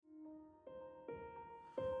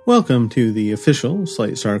Welcome to the official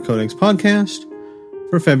Slate Star Codex podcast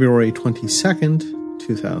for February 22nd,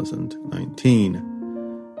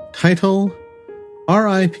 2019. Title,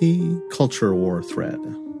 RIP Culture War Thread.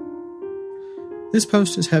 This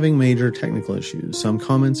post is having major technical issues. Some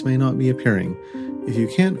comments may not be appearing. If you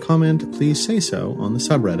can't comment, please say so on the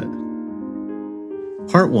subreddit.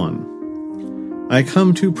 Part 1. I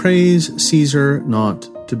come to praise Caesar,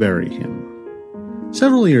 not to bury him.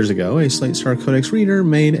 Several years ago, a Slate Star Codex reader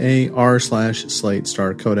made a r/Slate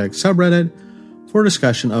Star Codex subreddit for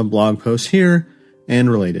discussion of blog posts here and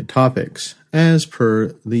related topics, as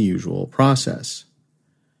per the usual process.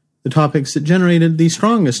 The topics that generated the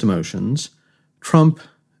strongest emotions, Trump,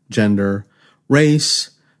 gender,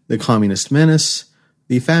 race, the communist menace,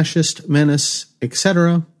 the fascist menace,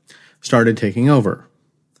 etc., started taking over.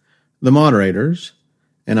 The moderators,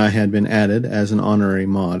 and I had been added as an honorary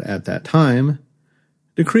mod at that time,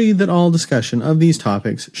 decreed that all discussion of these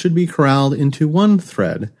topics should be corralled into one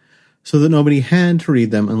thread so that nobody had to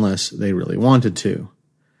read them unless they really wanted to.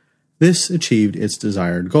 This achieved its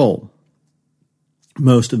desired goal.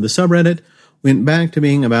 Most of the subreddit went back to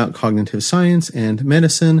being about cognitive science and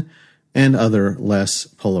medicine and other less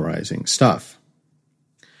polarizing stuff.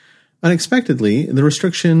 Unexpectedly, the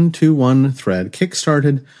restriction to one thread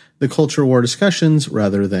kick-started the culture war discussions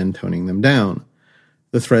rather than toning them down.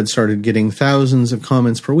 The thread started getting thousands of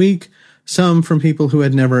comments per week, some from people who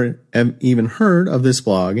had never even heard of this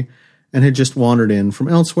blog and had just wandered in from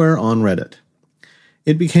elsewhere on Reddit.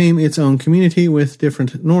 It became its own community with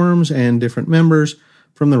different norms and different members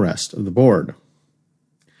from the rest of the board.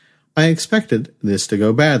 I expected this to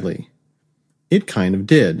go badly. It kind of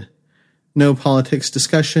did. No politics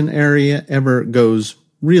discussion area ever goes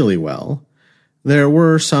really well. There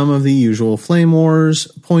were some of the usual flame wars,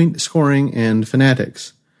 point scoring, and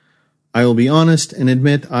fanatics. I will be honest and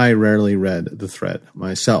admit I rarely read the thread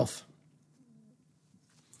myself.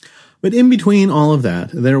 But in between all of that,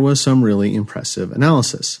 there was some really impressive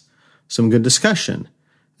analysis, some good discussion,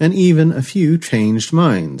 and even a few changed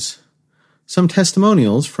minds. Some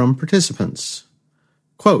testimonials from participants.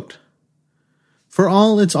 Quote, "For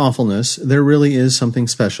all its awfulness, there really is something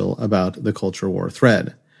special about the culture war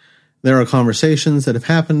thread. There are conversations that have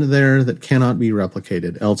happened there that cannot be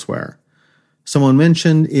replicated elsewhere. Someone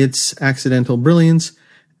mentioned its accidental brilliance,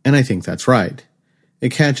 and I think that's right. It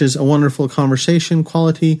catches a wonderful conversation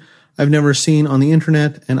quality I've never seen on the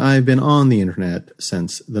internet, and I've been on the internet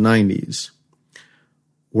since the 90s.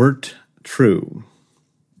 Wert true.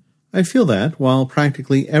 I feel that, while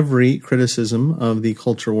practically every criticism of the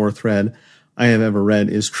culture war thread I have ever read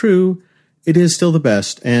is true, it is still the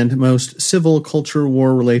best and most civil culture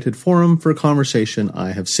war-related forum for conversation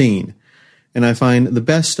I have seen, and I find the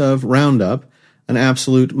best of Roundup an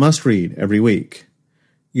absolute must-read every week.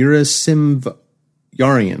 Yarian.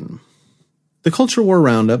 The culture war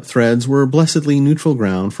Roundup threads were blessedly neutral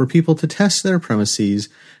ground for people to test their premises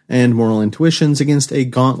and moral intuitions against a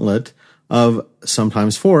gauntlet of,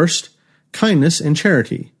 sometimes forced, kindness and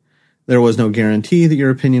charity. There was no guarantee that your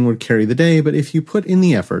opinion would carry the day, but if you put in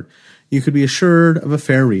the effort, you could be assured of a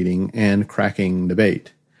fair reading and cracking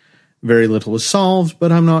debate. Very little was solved,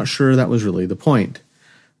 but I'm not sure that was really the point.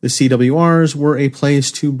 The CWRs were a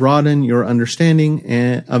place to broaden your understanding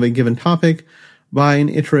of a given topic by an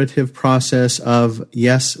iterative process of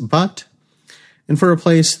yes, but, and for a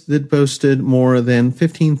place that boasted more than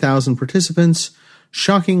 15,000 participants,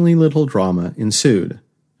 shockingly little drama ensued.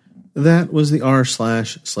 That was the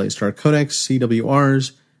r/Slate Star Codex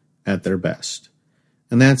CWRs at their best.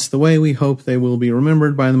 And that's the way we hope they will be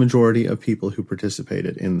remembered by the majority of people who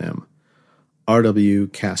participated in them. R.W.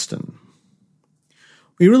 Caston.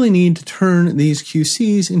 We really need to turn these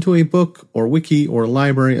QCs into a book or wiki or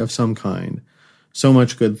library of some kind. So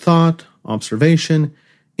much good thought, observation,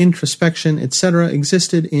 introspection, etc.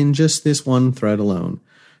 existed in just this one thread alone,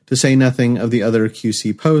 to say nothing of the other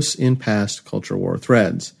QC posts in past culture war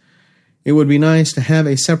threads. It would be nice to have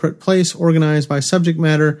a separate place organized by subject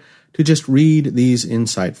matter to just read these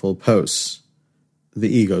insightful posts. The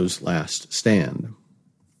ego's last stand.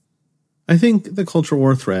 I think the culture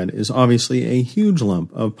war thread is obviously a huge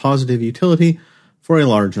lump of positive utility for a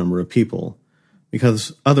large number of people,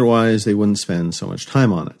 because otherwise they wouldn't spend so much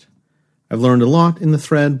time on it. I've learned a lot in the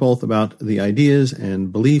thread, both about the ideas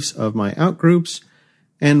and beliefs of my outgroups,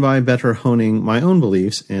 and by better honing my own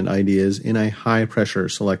beliefs and ideas in a high-pressure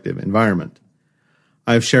selective environment.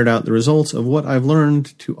 I've shared out the results of what I've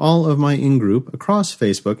learned to all of my in-group across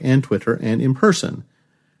Facebook and Twitter and in person,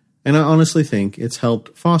 and I honestly think it's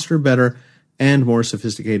helped foster better and more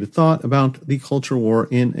sophisticated thought about the culture war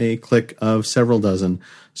in a clique of several dozen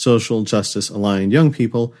social justice-aligned young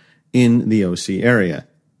people in the OC area,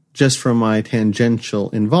 just from my tangential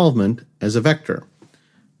involvement as a vector.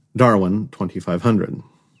 Darwin, 2500.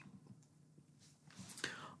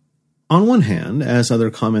 On one hand, as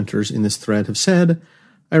other commenters in this thread have said,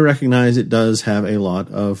 I recognize it does have a lot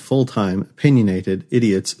of full-time opinionated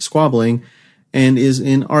idiots squabbling and is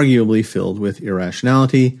inarguably filled with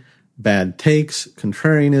irrationality, bad takes,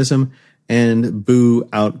 contrarianism, and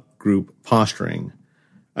boo-out-group posturing.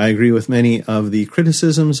 I agree with many of the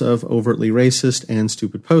criticisms of overtly racist and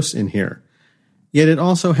stupid posts in here. Yet it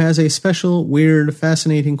also has a special, weird,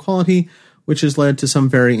 fascinating quality which has led to some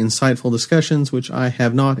very insightful discussions which I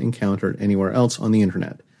have not encountered anywhere else on the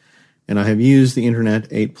internet. And I have used the internet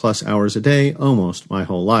 8+ hours a day almost my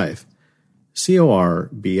whole life.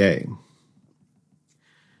 CORBA.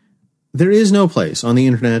 There is no place on the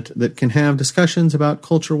internet that can have discussions about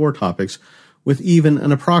culture war topics with even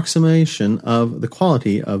an approximation of the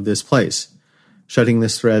quality of this place. Shutting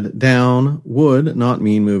this thread down would not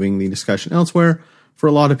mean moving the discussion elsewhere. For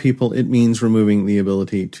a lot of people, it means removing the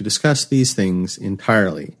ability to discuss these things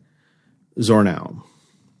entirely. Zornow.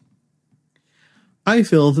 I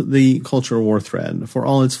feel that the culture war thread, for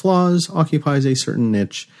all its flaws, occupies a certain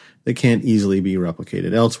niche that can't easily be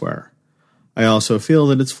replicated elsewhere. I also feel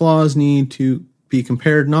that its flaws need to be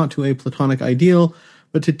compared not to a platonic ideal,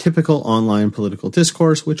 but to typical online political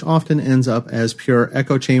discourse, which often ends up as pure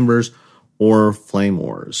echo chambers or flame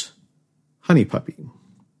wars. Honey Puppy.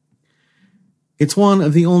 It's one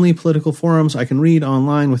of the only political forums I can read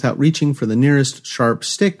online without reaching for the nearest sharp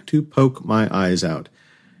stick to poke my eyes out.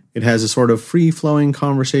 It has a sort of free-flowing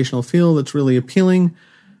conversational feel that's really appealing.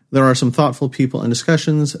 There are some thoughtful people and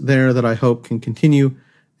discussions there that I hope can continue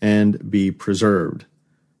and be preserved.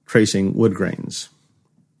 Tracing wood grains.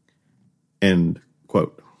 End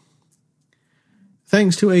quote.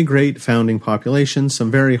 Thanks to a great founding population, some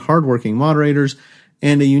very hardworking moderators,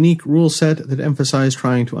 and a unique rule set that emphasized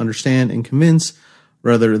trying to understand and convince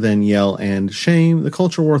rather than yell and shame, the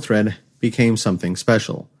culture war thread became something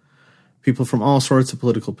special. People from all sorts of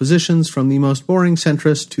political positions, from the most boring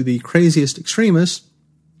centrists to the craziest extremists,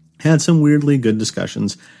 had some weirdly good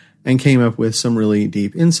discussions and came up with some really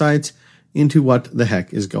deep insights into what the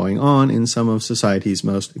heck is going on in some of society's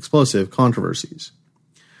most explosive controversies.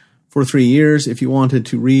 For 3 years, if you wanted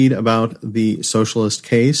to read about the socialist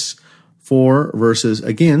case for versus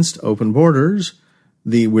against open borders,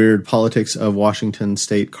 the weird politics of Washington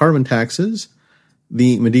state carbon taxes,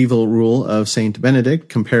 the medieval rule of Saint Benedict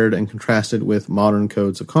compared and contrasted with modern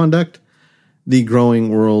codes of conduct, the growing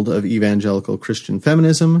world of evangelical Christian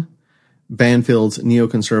feminism, Banfield's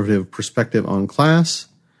neoconservative perspective on class,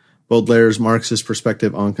 Baudelaire's Marxist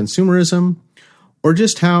perspective on consumerism, or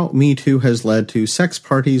just how Me Too has led to sex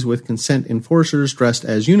parties with consent enforcers dressed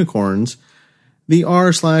as unicorns, the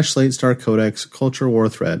r/slatestarcodex culture war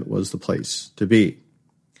thread was the place to be.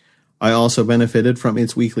 I also benefited from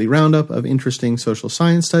its weekly roundup of interesting social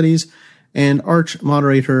science studies and arch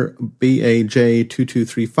moderator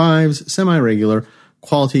BAJ2235's semi-regular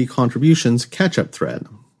quality contributions catch-up thread.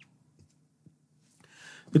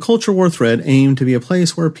 The culture war thread aimed to be a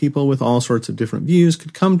place where people with all sorts of different views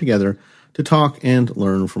could come together to talk and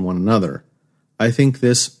learn from one another. I think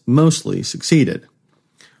this mostly succeeded.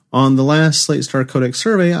 On the last Slate Star Codex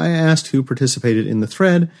survey, I asked who participated in the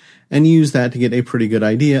thread and used that to get a pretty good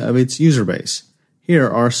idea of its user base. Here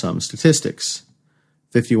are some statistics.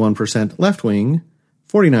 51% left-wing,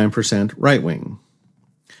 49% right-wing.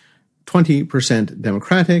 20%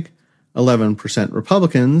 Democratic, 11%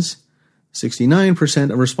 Republicans.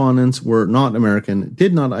 69% of respondents were not American,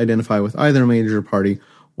 did not identify with either major party,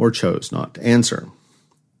 or chose not to answer.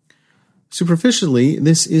 Superficially,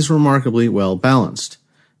 this is remarkably well balanced.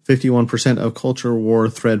 51% of culture war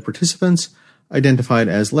thread participants identified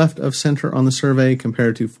as left of center on the survey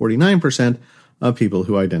compared to 49% of people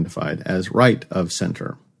who identified as right of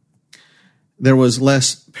center. There was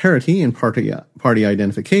less parity in party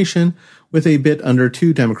identification, with a bit under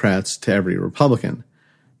 2 Democrats to every Republican.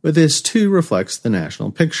 But this too reflects the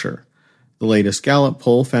national picture. The latest Gallup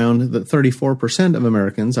poll found that 34% of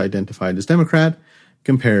Americans identified as Democrat,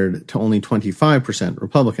 compared to only 25%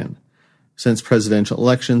 Republican. Since presidential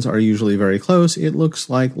elections are usually very close, it looks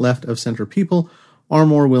like left-of-center people are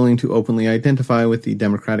more willing to openly identify with the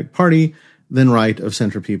Democratic Party than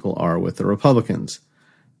right-of-center people are with the Republicans.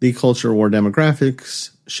 The culture war demographics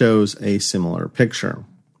shows a similar picture.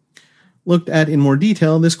 Looked at in more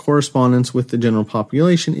detail, this correspondence with the general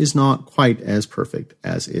population is not quite as perfect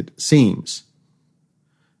as it seems.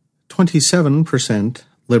 27%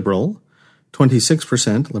 liberal,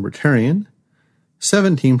 26% libertarian,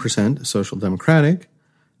 17% social democratic,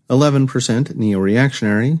 11%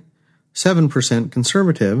 neo-reactionary, 7%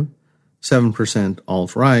 conservative, 7%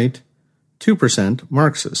 alt-right, 2%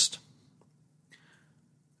 Marxist.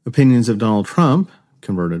 Opinions of Donald Trump,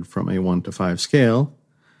 converted from a 1 to 5 scale,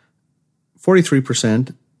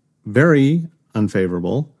 43% very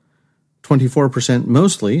unfavorable, 24%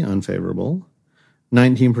 mostly unfavorable,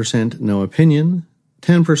 19% no opinion,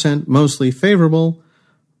 10% mostly favorable,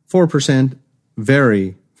 4%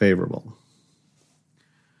 very favorable.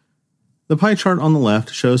 The pie chart on the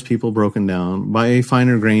left shows people broken down by a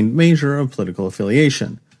finer-grained measure of political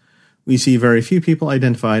affiliation. We see very few people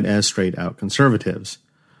identified as straight-out conservatives.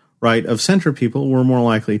 Right-of-center people were more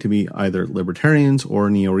likely to be either libertarians or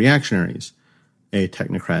neo-reactionaries, a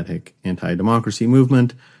technocratic anti-democracy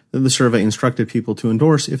movement that the survey instructed people to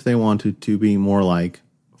endorse if they wanted to be more like,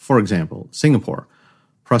 for example, Singapore,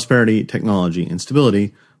 prosperity, technology, and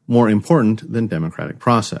stability, more important than democratic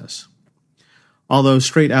process. Although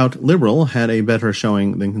straight-out liberal had a better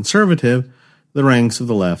showing than conservative, the ranks of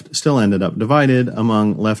the left still ended up divided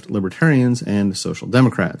among left libertarians and social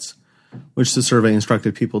democrats, which the survey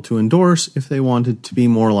instructed people to endorse if they wanted to be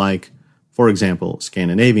more like, for example,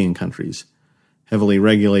 Scandinavian countries, heavily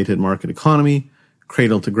regulated market economy,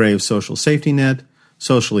 cradle-to-grave social safety net,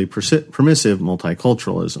 socially permissive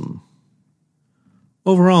multiculturalism.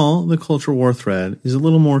 Overall, the culture war thread is a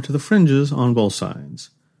little more to the fringes on both sides,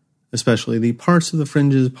 especially the parts of the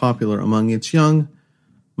fringes popular among its young,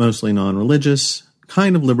 mostly non-religious,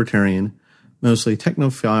 kind of libertarian, mostly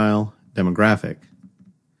technophile demographic.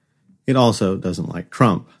 It also doesn't like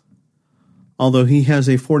Trump. Although he has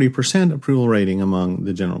a 40% approval rating among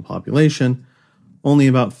the general population, only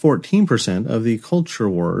about 14% of the culture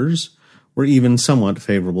wars were even somewhat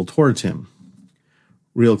favorable towards him.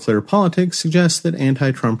 Real Clear Politics suggests that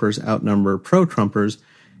anti-Trumpers outnumber pro-Trumpers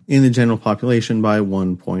in the general population by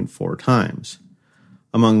 1.4 times.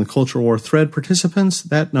 Among the culture war thread participants,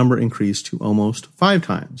 that number increased to almost 5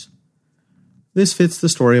 times. This fits the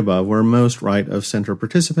story above, where most right-of-center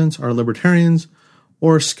participants are libertarians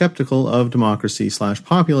or skeptical of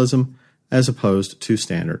democracy/populism as opposed to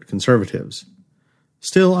standard conservatives.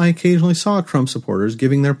 Still, I occasionally saw Trump supporters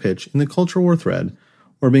giving their pitch in the culture war thread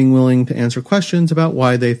or being willing to answer questions about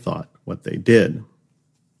why they thought what they did.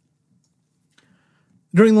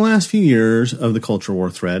 During the last few years of the culture war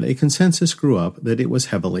thread, a consensus grew up that it was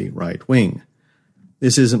heavily right-wing.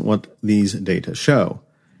 This isn't what these data show,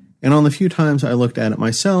 and on the few times I looked at it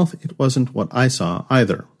myself, it wasn't what I saw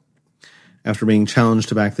either. After being challenged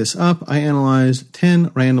to back this up, I analyzed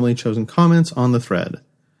 10 randomly chosen comments on the thread.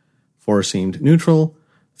 4 seemed neutral,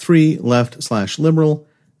 3 left/liberal,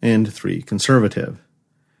 and 3 conservative.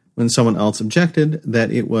 When someone else objected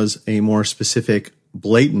that it was a more specific,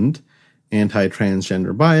 blatant,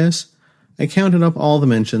 anti-transgender bias, I counted up all the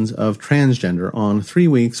mentions of transgender on 3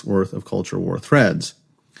 weeks' worth of culture war threads.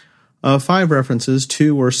 Of 5 references,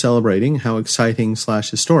 2 were celebrating how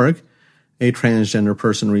exciting/historic a transgender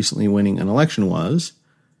person recently winning an election was.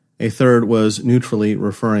 A third was neutrally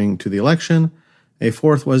referring to the election. A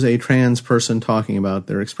fourth was a trans person talking about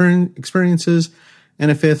their experiences,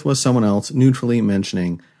 and a fifth was someone else neutrally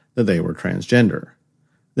mentioning that they were transgender.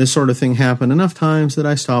 This sort of thing happened enough times that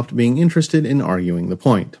I stopped being interested in arguing the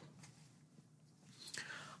point.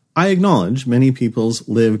 I acknowledge many people's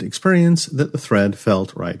lived experience that the thread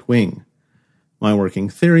felt right-wing. My working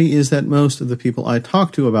theory is that most of the people I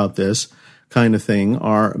talk to about this kind of thing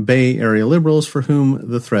are Bay Area liberals for whom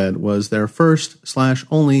the thread was their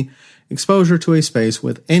first/only exposure to a space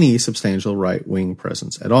with any substantial right-wing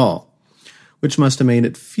presence at all, which must have made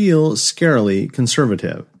it feel scarily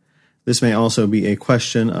conservative. This may also be a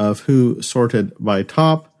question of who sorted by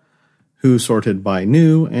top, who sorted by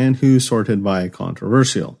new, and who sorted by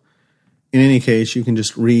controversial. In any case, you can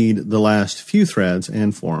just read the last few threads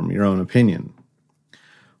and form your own opinion.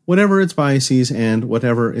 Whatever its biases and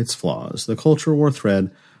whatever its flaws, the culture war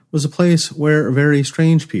thread was a place where very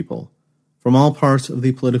strange people from all parts of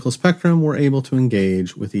the political spectrum were able to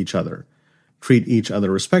engage with each other, treat each other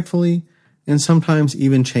respectfully, and sometimes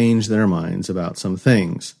even change their minds about some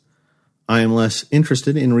things. I am less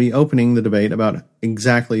interested in reopening the debate about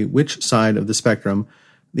exactly which side of the spectrum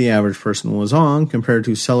the average person was on compared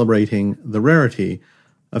to celebrating the rarity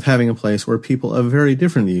of having a place where people of very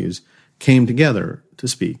different views came together to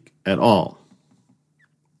speak at all.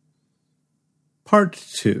 Part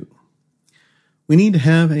 2. We need to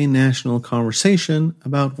have a national conversation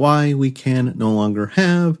about why we can no longer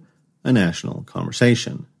have a national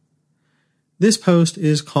conversation. This post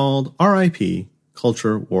is called RIP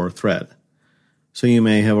Culture War Thread. So you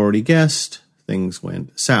may have already guessed things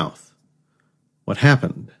went south. What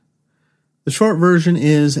happened? The short version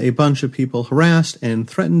is a bunch of people harassed and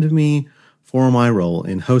threatened me for my role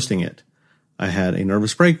in hosting it. I had a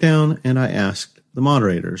nervous breakdown, and I asked the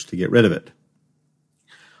moderators to get rid of it.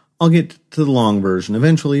 I'll get to the long version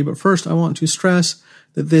eventually, but first I want to stress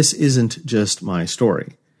that this isn't just my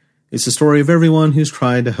story. It's the story of everyone who's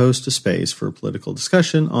tried to host a space for political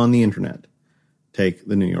discussion on the internet. Take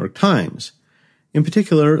the New York Times. In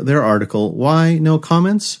particular, their article, Why No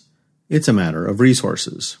Comments? It's a Matter of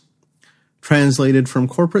Resources. Translated from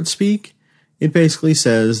corporate speak, it basically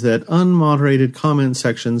says that unmoderated comment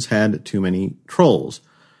sections had too many trolls,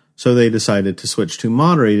 so they decided to switch to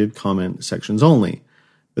moderated comment sections only.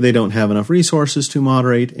 But they don't have enough resources to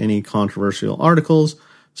moderate any controversial articles,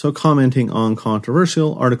 so commenting on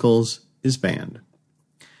controversial articles is banned.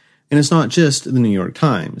 And it's not just the New York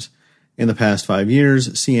Times. In the past 5 years,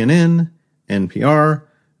 CNN, NPR,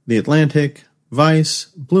 The Atlantic,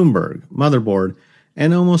 Vice, Bloomberg, Motherboard,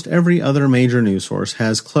 and almost every other major news source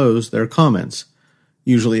has closed their comments,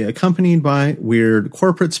 usually accompanied by weird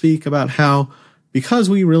corporate speak about how, because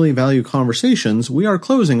we really value conversations, we are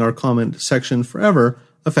closing our comment section forever,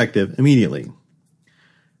 effective immediately.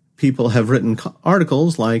 People have written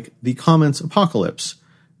articles like The Comments Apocalypse,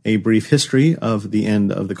 A Brief History of the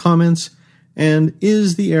End of the Comments, and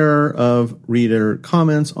Is the Era of Reader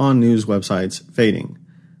Comments on News Websites Fading?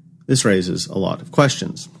 This raises a lot of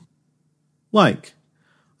questions. Like,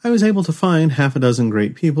 I was able to find half a dozen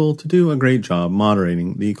great people to do a great job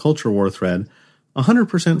moderating the culture war thread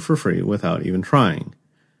 100% for free without even trying.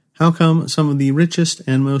 How come some of the richest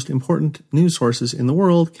and most important news sources in the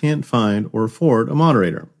world can't find or afford a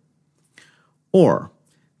moderator? Or,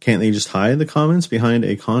 can't they just hide the comments behind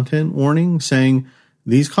a content warning saying,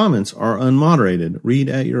 these comments are unmoderated, read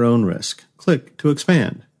at your own risk, click to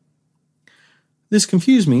expand? This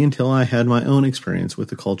confused me until I had my own experience with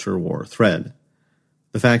the culture war thread.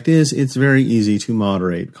 The fact is, it's very easy to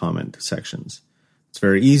moderate comment sections. It's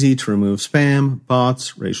very easy to remove spam,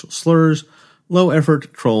 bots, racial slurs,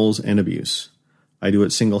 low-effort trolls, and abuse. I do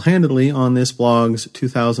it single-handedly on this blog's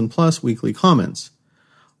 2,000-plus weekly comments.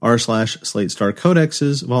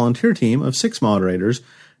 r/slatestarcodex's volunteer team of 6 moderators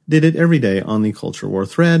did it every day on the culture war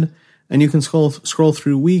thread, and you can scroll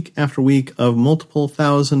through week after week of multiple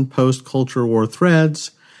thousand post-culture war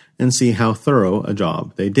threads and see how thorough a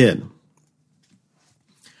job they did.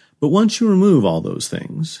 But once you remove all those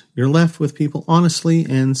things, you're left with people honestly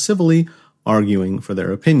and civilly arguing for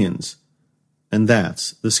their opinions. And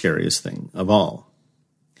that's the scariest thing of all.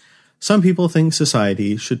 Some people think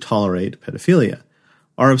society should tolerate pedophilia,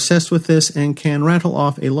 are obsessed with this, and can rattle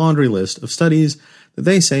off a laundry list of studies that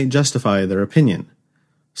they say justify their opinion.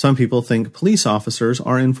 Some people think police officers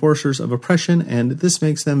are enforcers of oppression, and this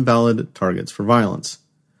makes them valid targets for violence.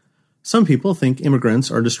 Some people think immigrants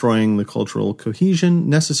are destroying the cultural cohesion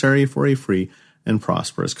necessary for a free and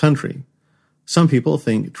prosperous country. Some people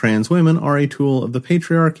think trans women are a tool of the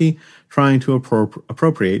patriarchy trying to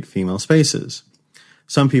appropriate female spaces.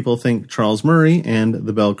 Some people think Charles Murray and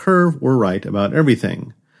the bell curve were right about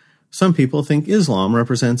everything. Some people think Islam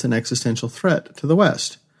represents an existential threat to the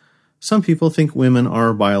West. Some people think women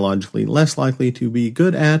are biologically less likely to be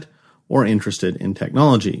good at or interested in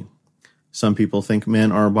technology. Some people think men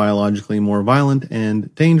are biologically more violent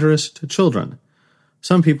and dangerous to children.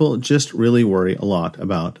 Some people just really worry a lot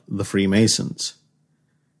about the Freemasons.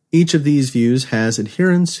 Each of these views has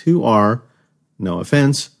adherents who are, no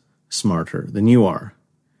offense, smarter than you are.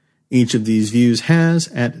 Each of these views has,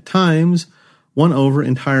 at times, won over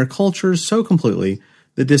entire cultures so completely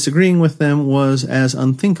that disagreeing with them was as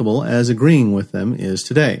unthinkable as agreeing with them is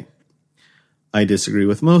today. I disagree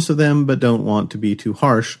with most of them, but don't want to be too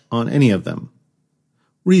harsh on any of them.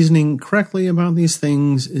 Reasoning correctly about these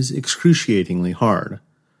things is excruciatingly hard.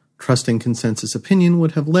 Trusting consensus opinion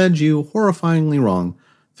would have led you horrifyingly wrong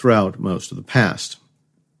throughout most of the past.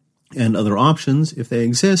 And other options, if they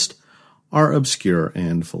exist, are obscure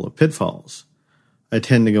and full of pitfalls. I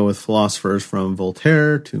tend to go with philosophers from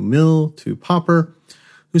Voltaire to Mill to Popper,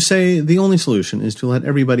 who say the only solution is to let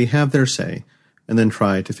everybody have their say and then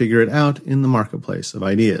try to figure it out in the marketplace of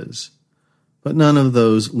ideas. But none of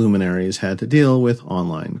those luminaries had to deal with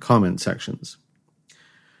online comment sections.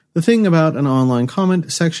 The thing about an online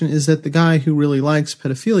comment section is that the guy who really likes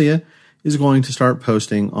pedophilia is going to start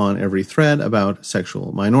posting on every thread about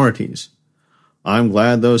sexual minorities. I'm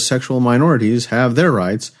glad those sexual minorities have their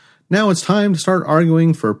rights. Now it's time to start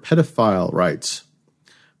arguing for pedophile rights.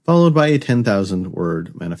 Followed by a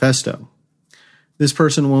 10,000-word manifesto. This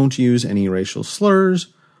person won't use any racial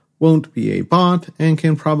slurs, won't be a bot, and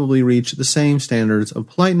can probably reach the same standards of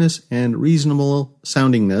politeness and reasonable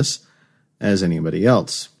soundingness as anybody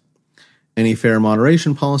else. Any fair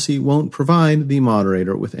moderation policy won't provide the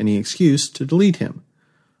moderator with any excuse to delete him.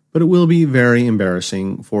 but it will be very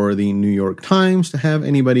embarrassing for the New York Times to have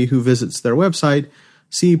anybody who visits their website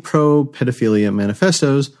see pro-pedophilia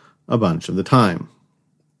manifestos a bunch of the time.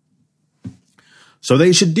 So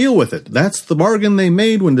they should deal with it. That's the bargain they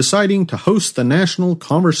made when deciding to host the national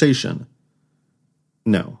conversation.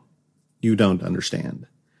 No, you don't understand.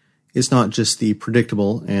 It's not just the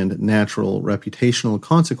predictable and natural reputational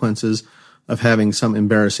consequences of having some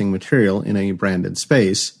embarrassing material in a branded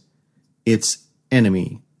space. It's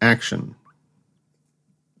enemy action.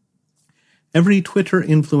 Every Twitter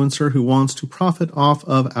influencer who wants to profit off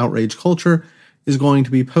of outrage culture is going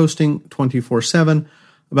to be posting 24/7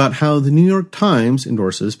 about how the New York Times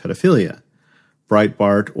endorses pedophilia.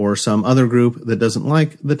 Breitbart or some other group that doesn't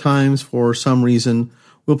like the Times for some reason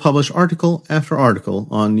will publish article after article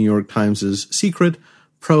on New York Times' secret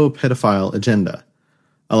pro-pedophile agenda.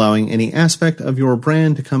 Allowing any aspect of your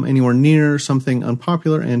brand to come anywhere near something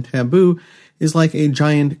unpopular and taboo is like a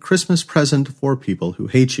giant Christmas present for people who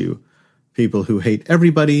hate you, people who hate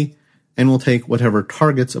everybody and will take whatever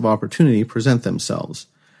targets of opportunity present themselves,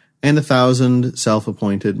 and 1,000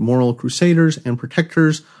 self-appointed moral crusaders and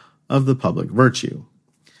protectors of the public virtue.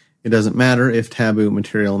 It doesn't matter if taboo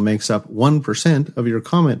material makes up 1% of your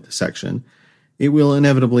comment section, it will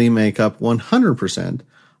inevitably make up 100%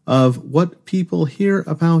 of what people hear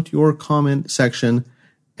about your comment section,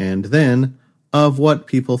 and then of what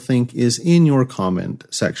people think is in your comment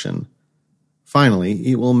section. Finally,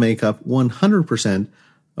 it will make up 100%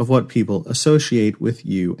 of what people associate with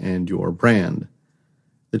you and your brand.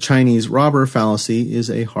 The Chinese robber fallacy is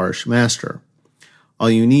a harsh master. All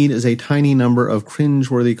you need is a tiny number of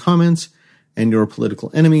cringe-worthy comments, and your political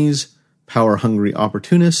enemies, power-hungry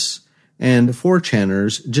opportunists, and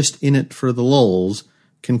 4chaners just in it for the lulz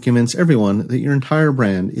can convince everyone that your entire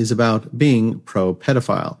brand is about being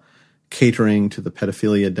pro-pedophile, catering to the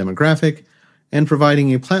pedophilia demographic, and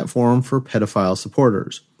providing a platform for pedophile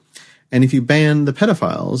supporters. And if you ban the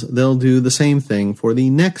pedophiles, they'll do the same thing for the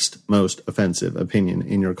next most offensive opinion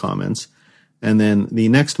in your comments, and then the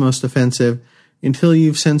next most offensive, until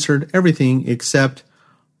you've censored everything except,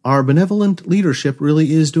 our benevolent leadership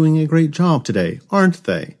really is doing a great job today, aren't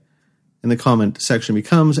they? And the comment section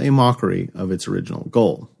becomes a mockery of its original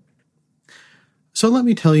goal. So let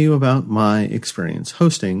me tell you about my experience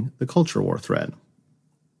hosting the Culture War thread.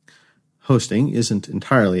 Hosting isn't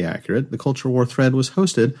entirely accurate. The Culture War thread was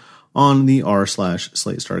hosted on the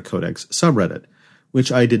r/slatestarcodex subreddit,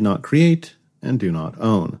 which I did not create and do not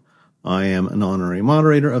own. I am an honorary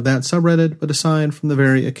moderator of that subreddit, but aside from the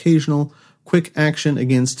very occasional quick action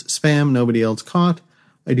against spam nobody else caught,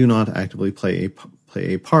 I do not actively play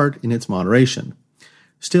a part in its moderation.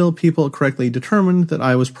 Still, people correctly determined that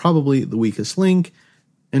I was probably the weakest link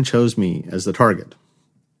and chose me as the target.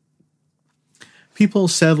 People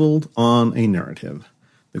settled on a narrative.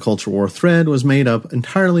 The Culture War thread was made up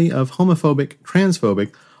entirely of homophobic,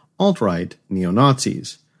 transphobic, alt-right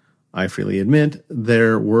neo-Nazis. I freely admit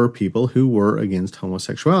there were people who were against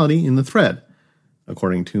homosexuality in the thread.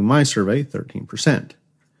 According to my survey, 13%.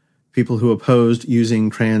 People who opposed using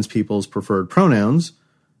trans people's preferred pronouns,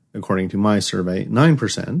 according to my survey,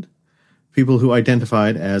 9%. People who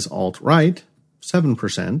identified as alt-right,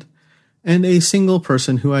 7%. And a single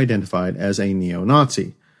person who identified as a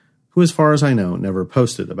neo-Nazi, who, as far as I know, never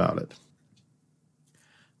posted about it.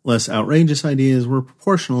 Less outrageous ideas were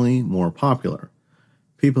proportionally more popular.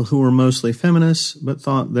 People who were mostly feminists but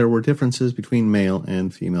thought there were differences between male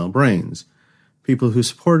and female brains. People who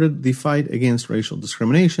supported the fight against racial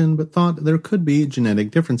discrimination but thought there could be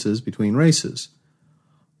genetic differences between races.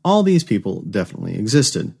 All these people definitely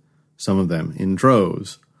existed, some of them in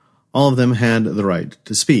droves. All of them had the right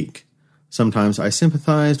to speak. Sometimes I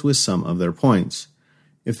sympathized with some of their points.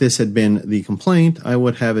 If this had been the complaint, I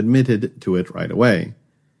would have admitted to it right away.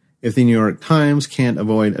 If the New York Times can't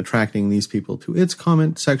avoid attracting these people to its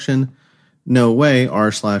comment section, no way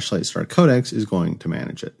r/slatestarcodex is going to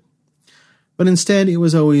manage it. But instead, it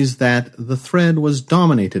was always that the thread was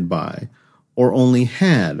dominated by, or only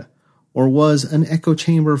had, or was an echo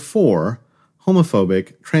chamber for,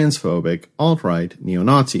 homophobic, transphobic, alt-right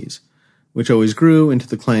neo-Nazis, which always grew into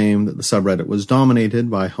the claim that the subreddit was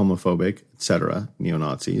dominated by homophobic, etc.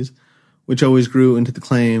 neo-Nazis, which always grew into the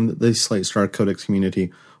claim that the Slate Star Codex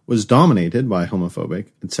community was dominated by homophobic,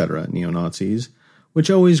 etc. neo-Nazis, which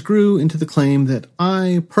always grew into the claim that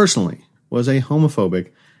I, personally, was a homophobic,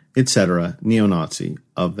 etc. neo-Nazi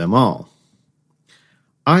of them all.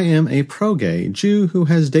 I am a pro-gay Jew who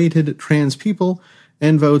has dated trans people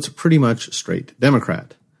and votes pretty much straight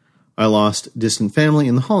Democrat. I lost distant family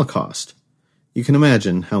in the Holocaust. You can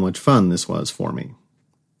imagine how much fun this was for me.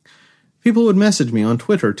 People would message me on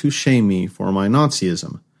Twitter to shame me for my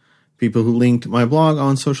Nazism. People who linked my blog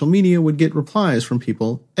on social media would get replies from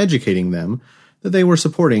people educating them that they were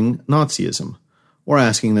supporting Nazism, or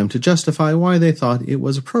asking them to justify why they thought it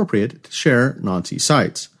was appropriate to share Nazi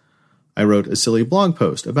sites. I wrote a silly blog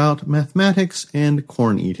post about mathematics and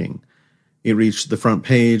corn eating. It reached the front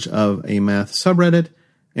page of a math subreddit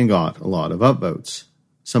and got a lot of upvotes.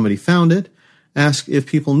 Somebody found it, asked if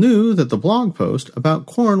people knew that the blog post about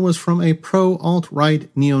corn was from a pro-alt-right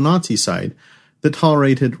neo-Nazi site that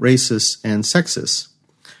tolerated racists and sexists.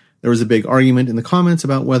 There was a big argument in the comments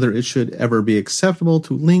about whether it should ever be acceptable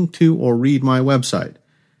to link to or read my website.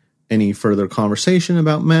 Any further conversation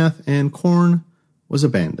about math and corn was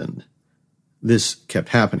abandoned. This kept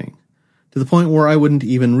happening, to the point where I wouldn't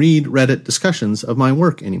even read Reddit discussions of my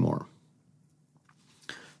work anymore.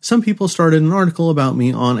 Some people started an article about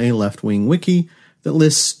me on a left-wing wiki that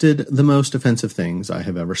listed the most offensive things I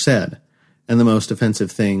have ever said, and the most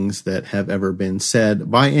offensive things that have ever been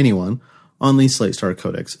said by anyone on the Slate Star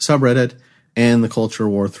Codex subreddit and the culture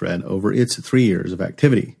war thread over its 3 years of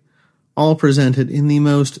activity, all presented in the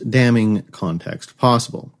most damning context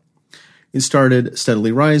possible. It started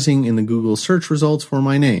steadily rising in the Google search results for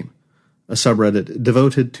my name, a subreddit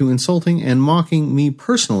devoted to insulting and mocking me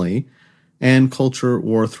personally, and culture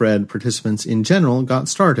war thread participants in general got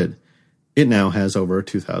started. It now has over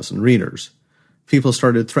 2,000 readers. People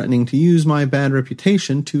started threatening to use my bad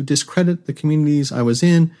reputation to discredit the communities I was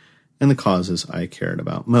in and the causes I cared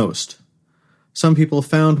about most. Some people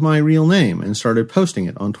found my real name and started posting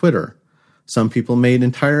it on Twitter. Some people made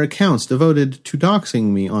entire accounts devoted to doxing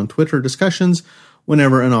me on Twitter discussions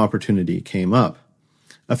whenever an opportunity came up.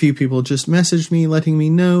 A few people just messaged me letting me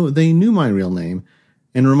know they knew my real name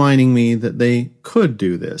and reminding me that they could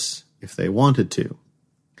do this if they wanted to.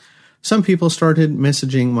 Some people started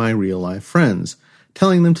messaging my real-life friends,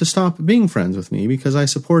 telling them to stop being friends with me because I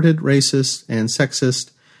supported racists and sexist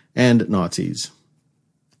and Nazis.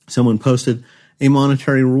 Someone posted a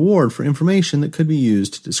monetary reward for information that could be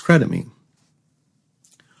used to discredit me.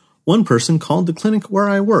 One person called the clinic where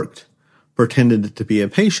I worked, pretended to be a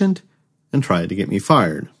patient, and tried to get me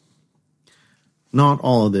fired. Not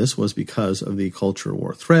all of this was because of the culture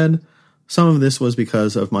war thread. Some of this was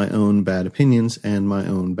because of my own bad opinions and my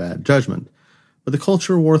own bad judgment. But the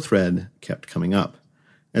culture war thread kept coming up.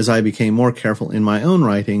 As I became more careful in my own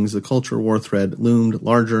writings, the culture war thread loomed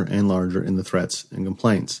larger and larger in the threats and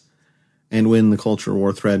complaints. And when the culture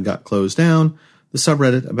war thread got closed down, the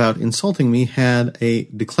subreddit about insulting me had a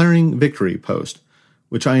declaring victory post,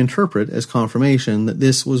 which I interpret as confirmation that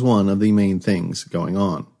this was one of the main things going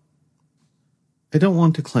on. I don't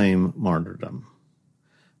want to claim martyrdom.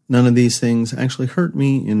 None of these things actually hurt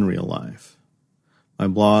me in real life. My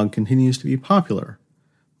blog continues to be popular.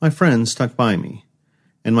 My friends stuck by me,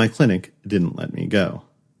 and my clinic didn't let me go.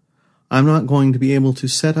 I'm not going to be able to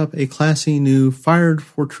set up a classy new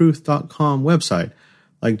firedfortruth.com website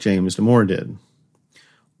like James Damore did.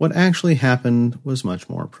 What actually happened was much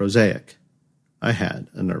more prosaic. I had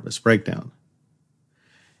a nervous breakdown.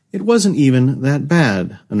 It wasn't even that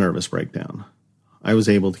bad, a nervous breakdown. I was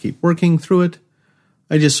able to keep working through it.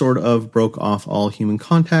 I just sort of broke off all human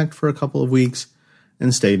contact for a couple of weeks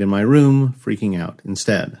and stayed in my room, freaking out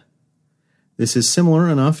instead. This is similar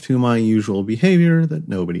enough to my usual behavior that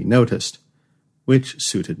nobody noticed, which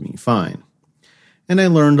suited me fine. And I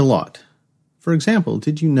learned a lot. For example,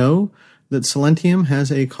 did you know that selenium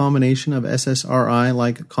has a combination of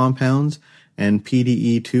SSRI-like compounds and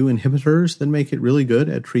PDE2 inhibitors that make it really good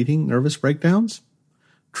at treating nervous breakdowns?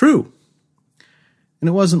 True. And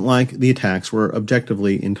it wasn't like the attacks were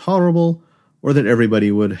objectively intolerable or that everybody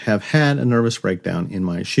would have had a nervous breakdown in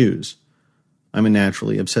my shoes. I'm a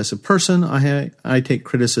naturally obsessive person. I take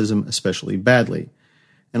criticism especially badly,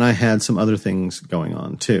 and I had some other things going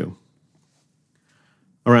on too.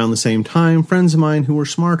 Around the same time, friends of mine who were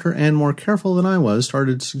smarter and more careful than I was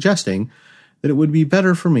started suggesting that it would be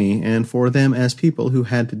better for me and for them as people who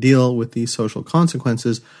had to deal with the social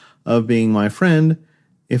consequences of being my friend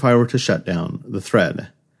if I were to shut down the thread.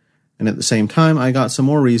 And at the same time, I got some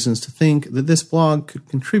more reasons to think that this blog could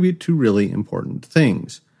contribute to really important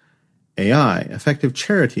things. AI, effective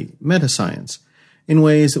charity, meta-science, in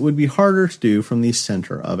ways that would be harder to do from the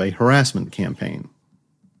center of a harassment campaign.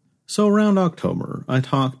 So around October, I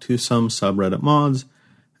talked to some subreddit mods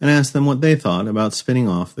and asked them what they thought about spinning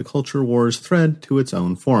off the Culture Wars thread to its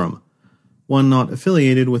own forum, one not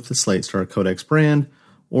affiliated with the Slate Star Codex brand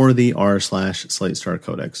or the r/Slate Star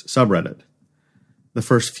Codex subreddit. The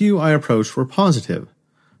first few I approached were positive.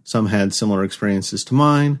 Some had similar experiences to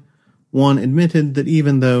mine. One admitted that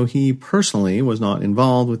even though he personally was not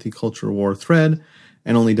involved with the Culture War thread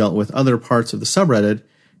and only dealt with other parts of the subreddit,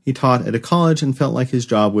 He taught at a college and felt like his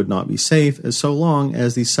job would not be safe as so long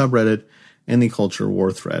as the subreddit and the culture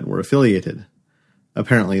war thread were affiliated.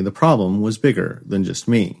 Apparently, the problem was bigger than just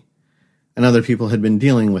me, and other people had been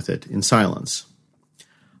dealing with it in silence.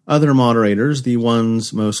 Other moderators, the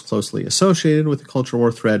ones most closely associated with the culture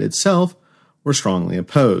war thread itself, were strongly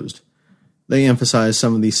opposed. They emphasized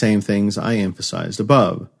some of the same things I emphasized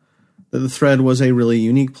above, that the thread was a really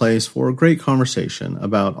unique place for great conversation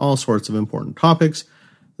about all sorts of important topics,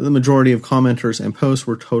 that the majority of commenters and posts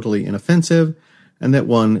were totally inoffensive, and that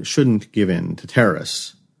one shouldn't give in to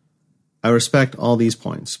terrorists. I respect all these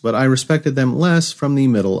points, but I respected them less from the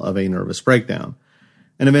middle of a nervous breakdown,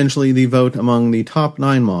 and eventually the vote among the top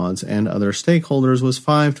 9 mods and other stakeholders was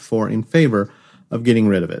 5-4 in favor of getting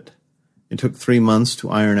rid of it. It took 3 months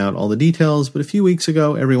to iron out all the details, but a few weeks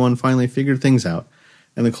ago everyone finally figured things out,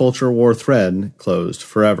 and the culture war thread closed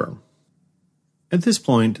forever. At this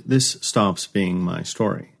point, this stops being my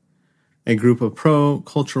story. A group of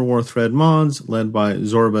pro-culture war thread mods, led by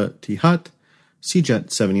Zorba T. Hutt,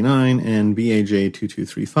 CJet79, and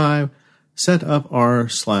BAJ2235, set up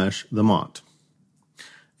r/themot,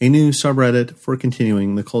 a new subreddit for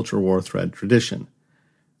continuing the culture war thread tradition.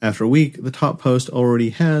 After a week, the top post already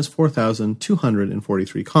has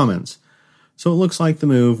 4,243 comments, so it looks like the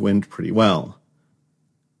move went pretty well.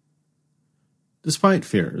 Despite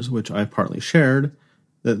fears, which I partly shared,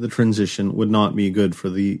 that the transition would not be good for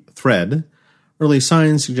the thread, early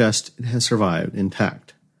signs suggest it has survived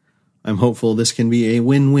intact. I'm hopeful this can be a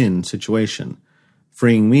win-win situation,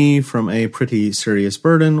 freeing me from a pretty serious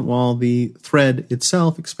burden while the thread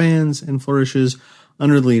itself expands and flourishes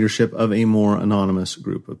under the leadership of a more anonymous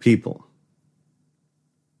group of people.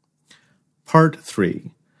 Part 3.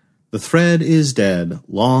 The thread is dead.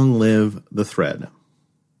 Long live the thread.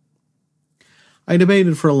 I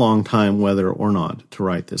debated for a long time whether or not to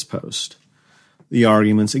write this post. The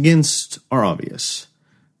arguments against are obvious.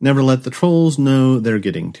 Never let the trolls know they're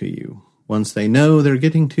getting to you. Once they know they're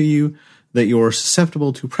getting to you, that you're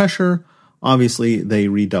susceptible to pressure, obviously they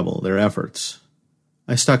redouble their efforts.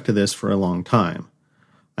 I stuck to this for a long time.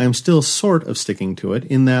 I am still sort of sticking to it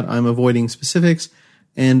in that I'm avoiding specifics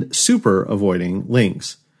and super avoiding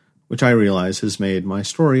links, which I realize has made my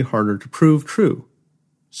story harder to prove true.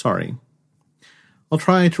 Sorry. I'll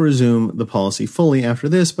try to resume the policy fully after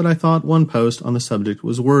this, but I thought one post on the subject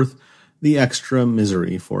was worth the extra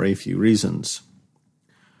misery for a few reasons.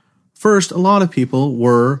 First, a lot of people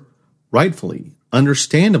were, rightfully,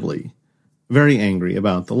 understandably, very angry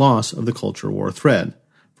about the loss of the culture war thread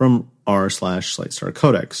from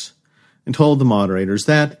r/slatestarcodex, and told the moderators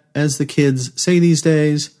that, as the kids say these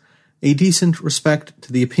days, a decent respect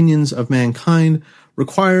to the opinions of mankind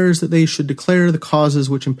requires that they should declare the causes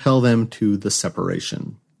which impel them to the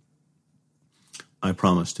separation. I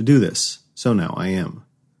promised to do this, so now I am.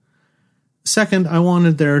 Second, I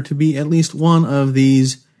wanted there to be at least one of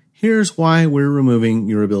these "here's why we're removing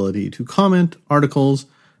your ability to comment" articles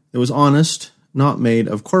that was honest, not made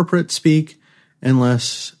of corporate speak, and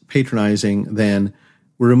less patronizing than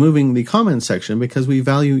 "we're removing the comment section because we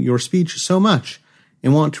value your speech so much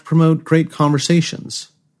and want to promote great conversations."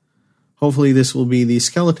 Hopefully this will be the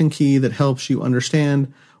skeleton key that helps you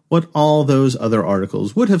understand what all those other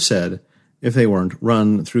articles would have said if they weren't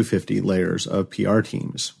run through 50 layers of PR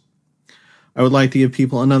teams. I would like to give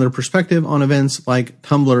people another perspective on events like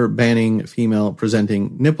Tumblr banning female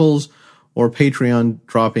presenting nipples, or Patreon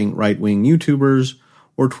dropping right-wing YouTubers,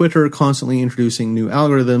 or Twitter constantly introducing new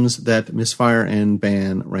algorithms that misfire and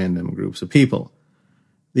ban random groups of people.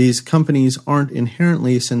 These companies aren't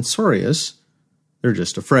inherently censorious, they're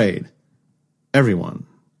just afraid. Everyone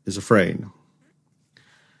is afraid.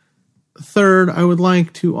 Third, I would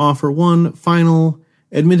like to offer one final,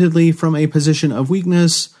 admittedly from a position of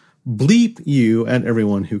weakness, bleep you at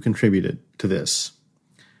everyone who contributed to this.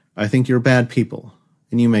 I think you're bad people,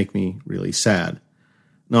 and you make me really sad.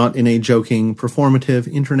 Not in a joking, performative,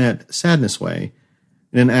 internet sadness way,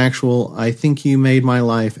 in an actual, I think you made my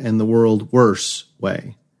life and the world worse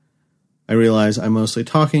way. I realize I'm mostly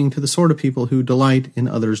talking to the sort of people who delight in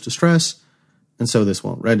others' distress, and so this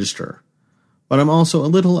won't register. But I'm also a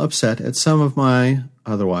little upset at some of my,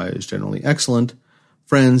 otherwise generally excellent,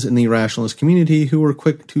 friends in the rationalist community who were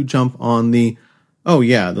quick to jump on the, "oh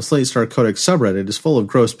yeah, the Slate Star Codex subreddit is full of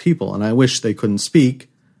gross people and I wish they couldn't speak,"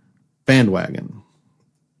 bandwagon.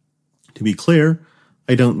 To be clear,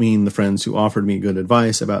 I don't mean the friends who offered me good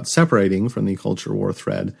advice about separating from the culture war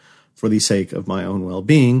thread for the sake of my own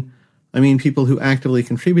well-being. I mean people who actively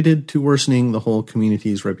contributed to worsening the whole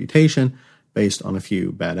community's reputation based on a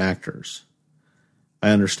few bad actors. I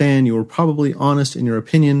understand you were probably honest in your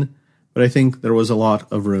opinion, but I think there was a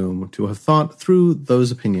lot of room to have thought through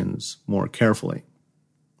those opinions more carefully.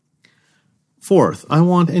 Fourth, I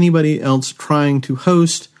want anybody else trying to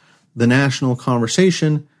host the national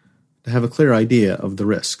conversation to have a clear idea of the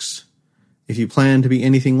risks. If you plan to be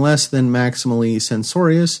anything less than maximally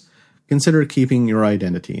censorious, consider keeping your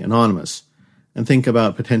identity anonymous, and think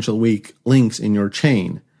about potential weak links in your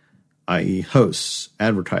chain, i.e. hosts,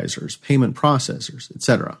 advertisers, payment processors,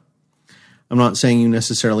 etc. I'm not saying you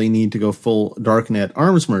necessarily need to go full darknet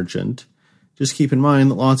arms merchant. Just keep in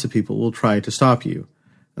mind that lots of people will try to stop you,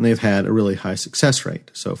 and they've had a really high success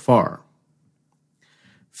rate so far.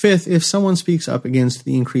 Fifth, if someone speaks up against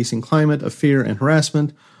the increasing climate of fear and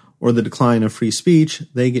harassment, or the decline of free speech,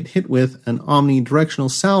 they get hit with an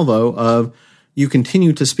omnidirectional salvo of, you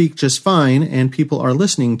continue to speak just fine and people are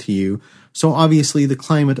listening to you, so obviously the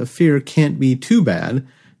climate of fear can't be too bad,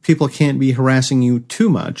 people can't be harassing you too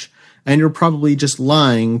much, and you're probably just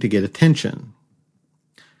lying to get attention.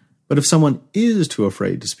 But if someone is too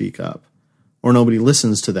afraid to speak up, or nobody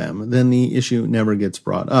listens to them, then the issue never gets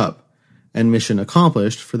brought up, and mission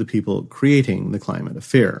accomplished for the people creating the climate of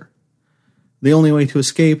fear. The only way to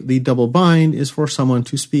escape the double bind is for someone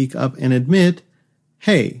to speak up and admit,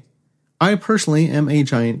 hey, I personally am a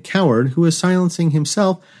giant coward who is silencing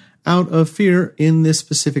himself out of fear in this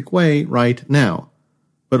specific way right now,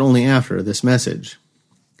 but only after this message.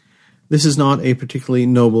 This is not a particularly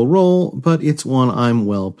noble role, but it's one I'm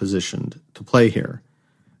well positioned to play here.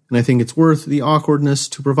 And I think it's worth the awkwardness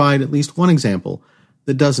to provide at least one example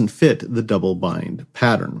that doesn't fit the double bind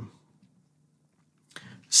pattern.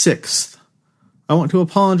 Sixth, I want to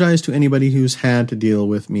apologize to anybody who's had to deal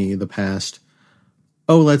with me the past,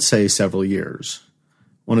 let's say several years.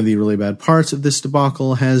 One of the really bad parts of this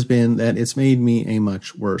debacle has been that it's made me a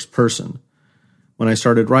much worse person. When I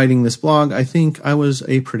started writing this blog, I think I was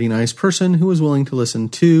a pretty nice person who was willing to listen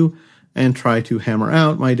to and try to hammer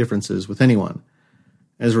out my differences with anyone.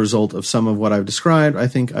 As a result of some of what I've described, I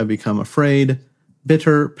think I've become afraid,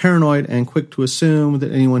 bitter, paranoid, and quick to assume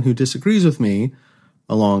that anyone who disagrees with me,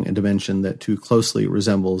 along a dimension that too closely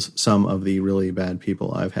resembles some of the really bad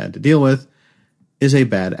people I've had to deal with, is a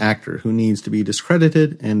bad actor who needs to be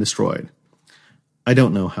discredited and destroyed. I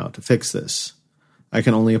don't know how to fix this. I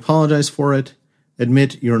can only apologize for it,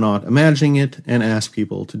 admit you're not imagining it, and ask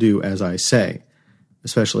people to do as I say,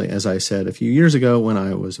 especially as I said a few years ago when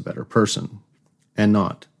I was a better person, and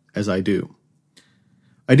not as I do.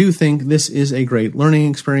 I do think this is a great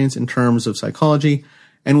learning experience in terms of psychology,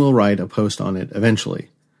 and will write a post on it eventually.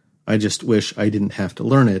 I just wish I didn't have to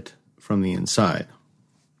learn it from the inside.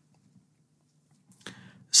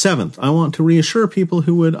 Seventh, I want to reassure people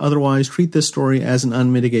who would otherwise treat this story as an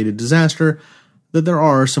unmitigated disaster that there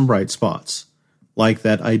are some bright spots, like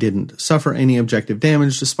that I didn't suffer any objective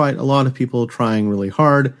damage despite a lot of people trying really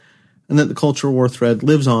hard, and that the culture war thread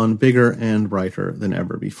lives on bigger and brighter than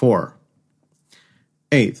ever before.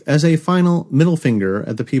 Eighth, as a final middle finger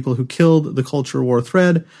at the people who killed the culture war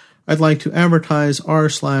thread, I'd like to advertise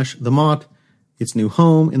r/the Mott, its new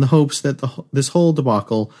home, in the hopes that this whole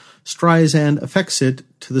debacle Streisand affects it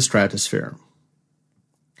to the stratosphere.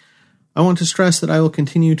 I want to stress that I will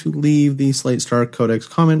continue to leave the Slate Star Codex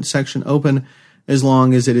comment section open as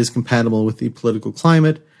long as it is compatible with the political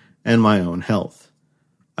climate and my own health.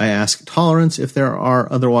 I ask tolerance if there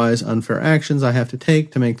are otherwise unfair actions I have to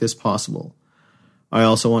take to make this possible. I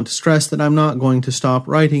also want to stress that I'm not going to stop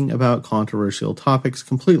writing about controversial topics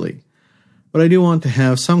completely, but I do want to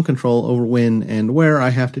have some control over when and where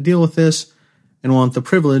I have to deal with this, and want the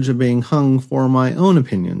privilege of being hung for my own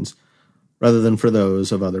opinions, rather than for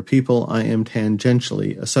those of other people I am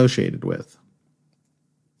tangentially associated with.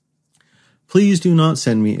 Please do not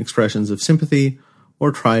send me expressions of sympathy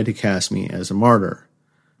or try to cast me as a martyr.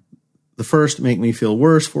 The first make me feel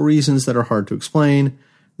worse for reasons that are hard to explain.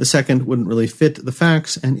 The second wouldn't really fit the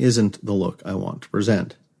facts and isn't the look I want to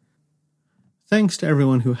present. Thanks to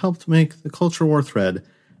everyone who helped make the Culture War thread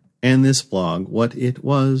and this blog what it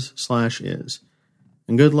was/is.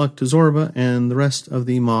 And good luck to Zorba and the rest of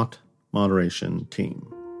the Mott moderation team.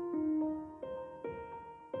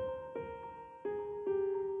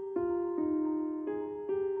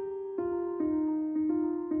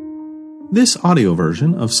 This audio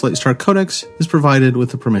version of Slate Star Codex is provided with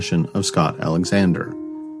the permission of Scott Alexander.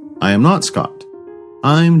 I am not Scott.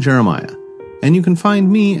 I'm Jeremiah, and you can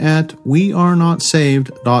find me at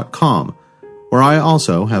wearenotsaved.com, where I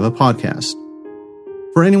also have a podcast.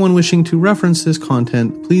 For anyone wishing to reference this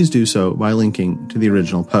content, please do so by linking to the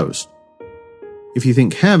original post. If you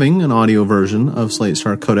think having an audio version of Slate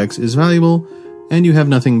Star Codex is valuable, and you have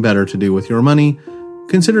nothing better to do with your money,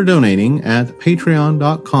 consider donating at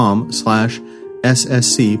patreon.com/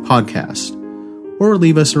 SSC Podcast, or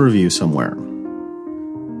leave us a review somewhere.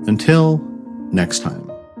 Until next time.